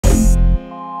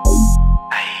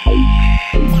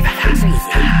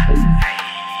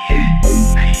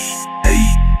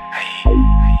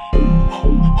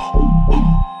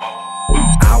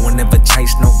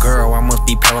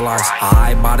sterilized.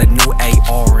 I bought a new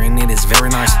AR and it is very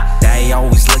nice. They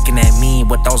always looking at me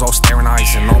with those old staring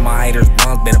eyes. And all my haters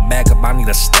runs better back up, I need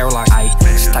to sterilize.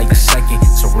 Just take a second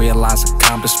to realize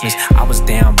accomplishments. I was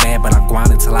down bad, but I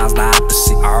grinded till I was the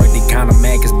opposite. I already kinda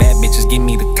mad cause bad bitches give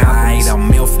me the compliments. I ate a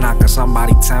MILF knocker,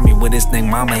 somebody tell me what this thing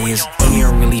mama is. He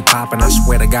ain't really poppin', I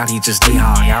swear to God he just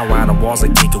D-high. I ride the walls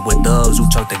and kick it with thugs who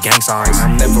choke the gang signs.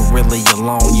 I'm never really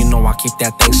alone, you know I keep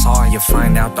that thing solid. You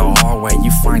find out the hard way,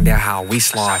 you find out how we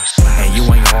slide. And you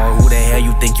ain't hard, who the hell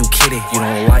you think you kidding? You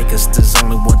don't like us, there's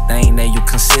only one thing that you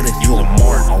consider. You a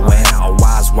mark, oh well, a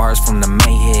wise words from the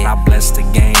main head. I bless the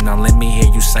game, now let me hear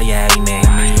you say amen.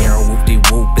 Let me hear a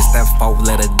whoop-de-whoop, it's that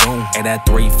 4-letter doom. At that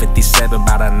 357,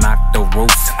 bout to knock the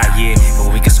roof. Yeah,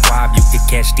 if we can scribe, you can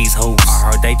catch these hoes.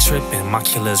 I heard they trippin', my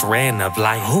killers ran up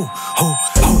like who?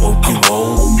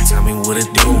 Whoop-de-whoop, tell me what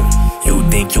it do. You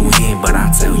think you in, but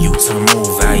I tell you to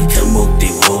move. Ay,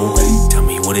 whoop-de-whoop, tell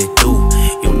me what it do.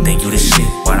 You think you the shit,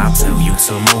 but I tell you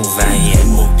to move. Ay, yeah,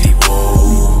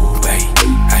 whoop-de-whoop, ay,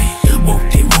 ay,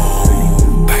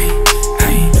 whoop-de-whoop, ay,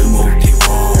 ay,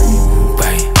 whoop-de-whoop,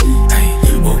 ay, ay,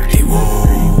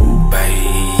 whoop-de-whoop, ay,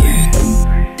 yeah.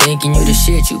 Thinking you the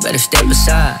shit, you better step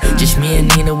aside. Just me and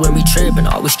Nina when we trippin',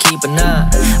 always keep an eye.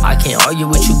 I can't argue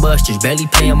with you busters, barely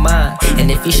paying mine.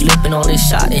 And if he slippin' on this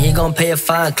shot, then he gon' pay a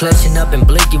fine. Clutching up and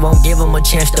blink, you won't give him a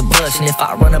chance to bust. And if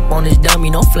I run up on this dummy,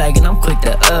 no flagging, I'm quick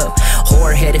to up.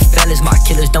 Horror-headed fellas, my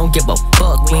killers don't give a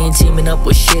fuck. We ain't teaming up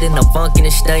with shit and no funkin'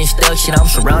 and staying stuck. Shit, I'm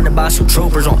surrounded by some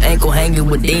troopers on ankle hanging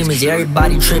with demons.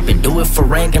 Everybody trippin', do it for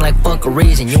ranking like fuck a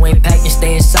reason. You ain't packing,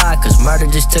 stay inside, cause murder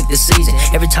just took the season.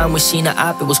 Every time we seen an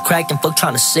op, it was cracking, fuck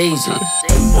trying to seize it.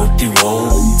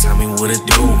 Whoop-de-whoop, tell me what it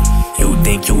do. You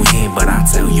think you in, but I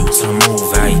tell you to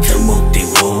move. Ay,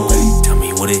 whoop-de-whoop, tell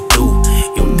me what it do.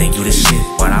 You think you the shit,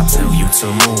 but I tell you to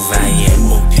move.